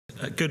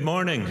Good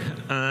morning,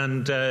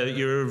 and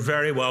you're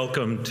very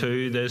welcome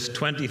to this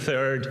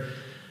 23rd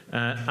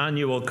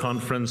annual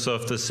conference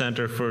of the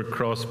Centre for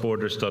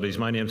Cross-Border Studies.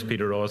 My name's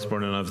Peter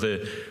Osborne, and I have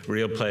the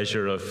real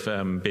pleasure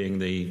of being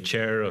the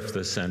chair of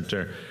the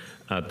centre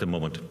at the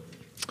moment.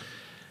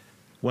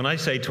 When I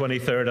say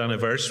 23rd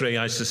anniversary,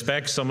 I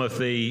suspect some of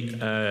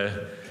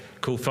the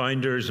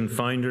co-founders and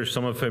founders,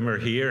 some of whom are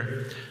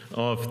here,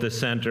 of the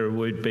centre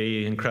would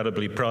be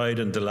incredibly proud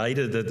and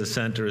delighted that the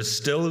centre is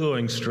still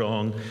going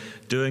strong,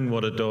 doing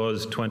what it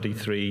does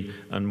 23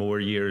 and more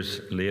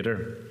years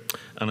later.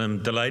 And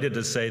I'm delighted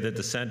to say that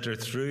the centre,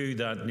 through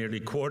that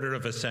nearly quarter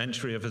of a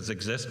century of its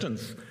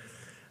existence,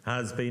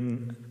 has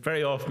been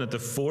very often at the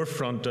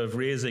forefront of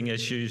raising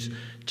issues,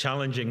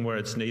 challenging where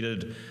it's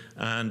needed,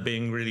 and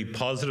being really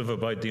positive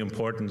about the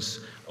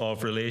importance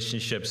of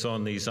relationships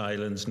on these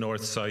islands,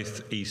 north,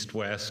 south, east,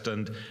 west.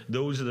 And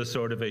those are the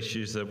sort of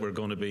issues that we're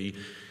going to be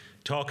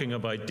talking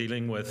about,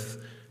 dealing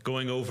with,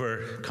 going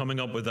over, coming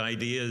up with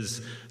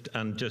ideas,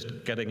 and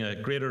just getting a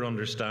greater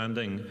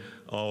understanding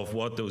of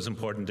what those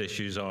important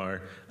issues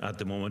are at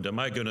the moment. And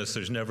my goodness,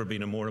 there's never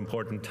been a more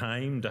important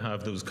time to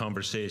have those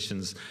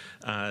conversations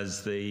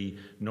as the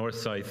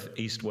north-south,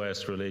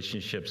 east-west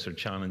relationships are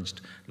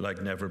challenged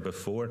like never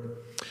before.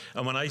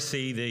 And when I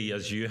see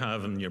as you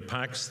have in your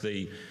packs,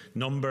 the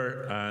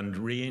number and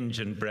range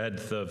and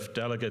breadth of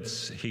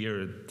delegates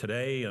here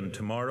today and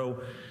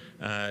tomorrow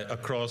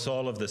across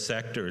all of the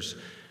sectors,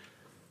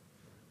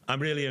 I'm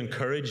really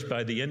encouraged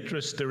by the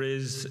interest there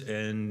is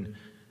in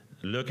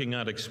looking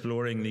at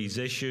exploring these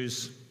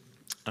issues,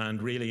 and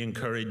really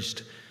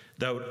encouraged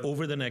that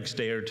over the next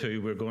day or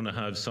two we're going to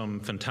have some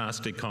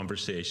fantastic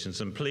conversations.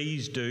 And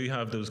please do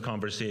have those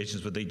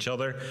conversations with each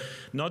other,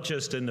 not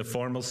just in the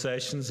formal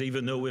sessions.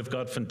 Even though we've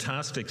got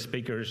fantastic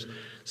speakers,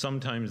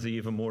 sometimes the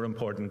even more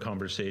important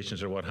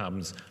conversations are what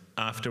happens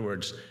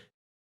afterwards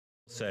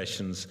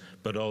sessions,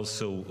 but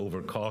also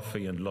over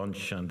coffee and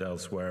lunch and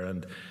elsewhere.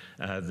 And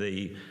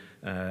the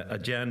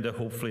agenda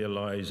hopefully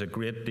allows a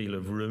great deal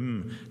of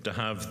room to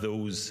have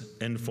those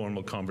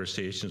informal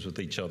conversations with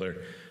each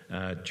other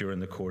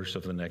during the course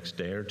of the next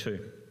day or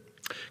two.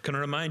 Can I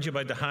remind you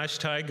about the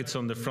hashtag? It's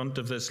on the front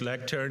of this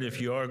lectern. If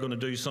you are going to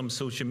do some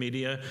social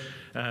media,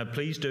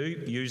 please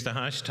do use the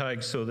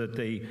hashtag so that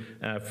the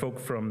folk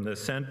from the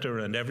centre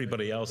and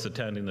everybody else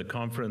attending the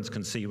conference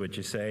can see what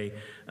you say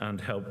and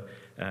help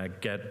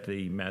get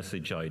the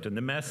message out. And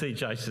the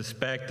message I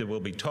suspect that we'll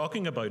be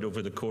talking about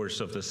over the course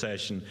of the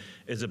session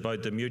is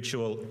about the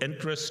mutual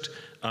interest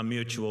and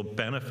mutual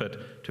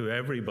benefit to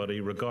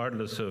everybody,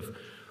 regardless of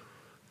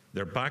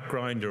their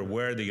background or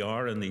where they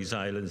are in these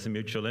islands, the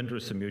mutual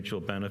interest and mutual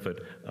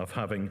benefit of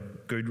having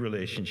good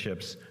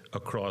relationships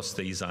across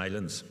these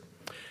islands.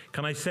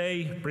 Can I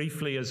say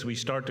briefly, as we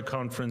start the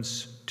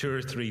conference, 2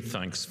 or 3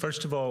 thanks.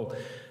 First of all,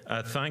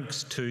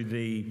 thanks to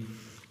the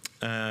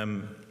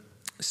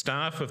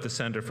staff of the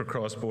Centre for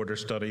Cross-Border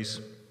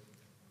Studies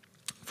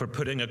for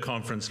putting a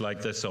conference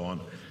like this on.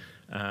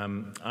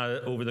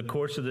 Over the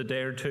course of the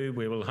day or two,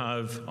 we will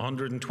have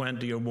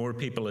 120 or more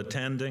people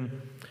attending.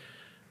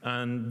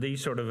 And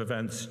these sort of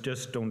events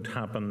just don't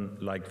happen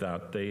like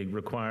that. They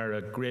require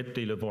a great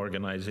deal of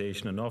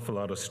organisation, an awful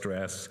lot of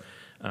stress,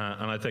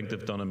 and I think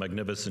they've done a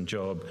magnificent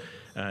job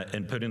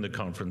in putting the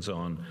conference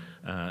on,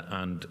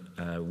 and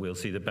we'll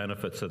see the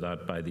benefits of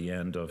that by the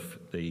end of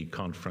the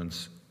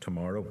conference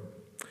tomorrow.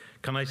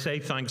 Can I say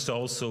thanks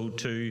also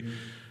to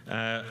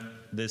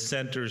the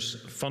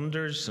Centre's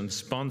funders and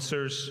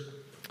sponsors,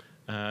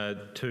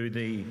 to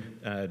the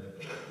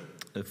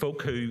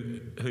folk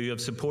who have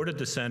supported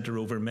the centre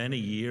over many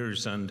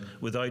years and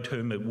without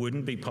whom it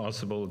wouldn't be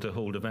possible to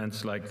hold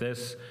events like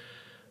this,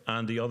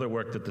 and the other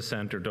work that the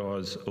centre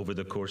does over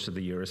the course of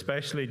the year,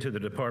 especially to the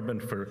Department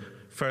for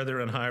Further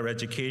and Higher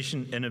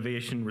Education,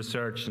 Innovation,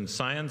 Research and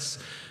Science.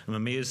 I'm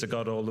amazed I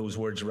got all those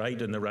words right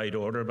in the right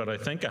order, but I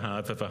think I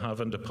have. If I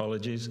haven't,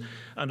 apologies.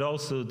 And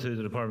also to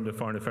the Department of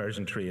Foreign Affairs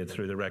and Trade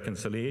through the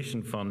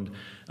Reconciliation Fund,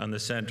 and the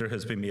centre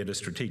has been made a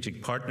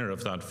strategic partner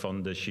of that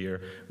fund this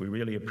year. We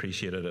really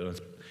appreciate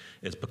it.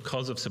 It's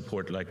because of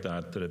support like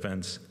that that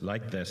events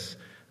like this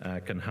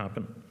can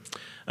happen.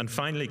 And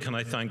finally, can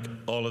I thank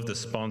all of the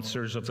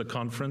sponsors of the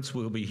conference?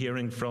 We'll be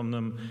hearing from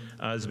them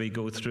as we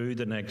go through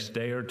the next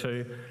day or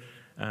two.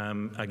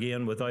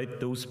 Again, without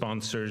those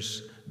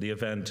sponsors, the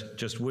event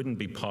just wouldn't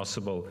be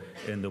possible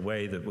in the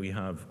way that we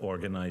have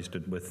organised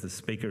it, with the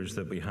speakers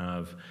that we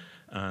have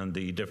and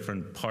the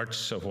different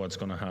parts of what's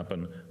going to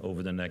happen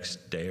over the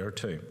next day or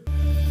two.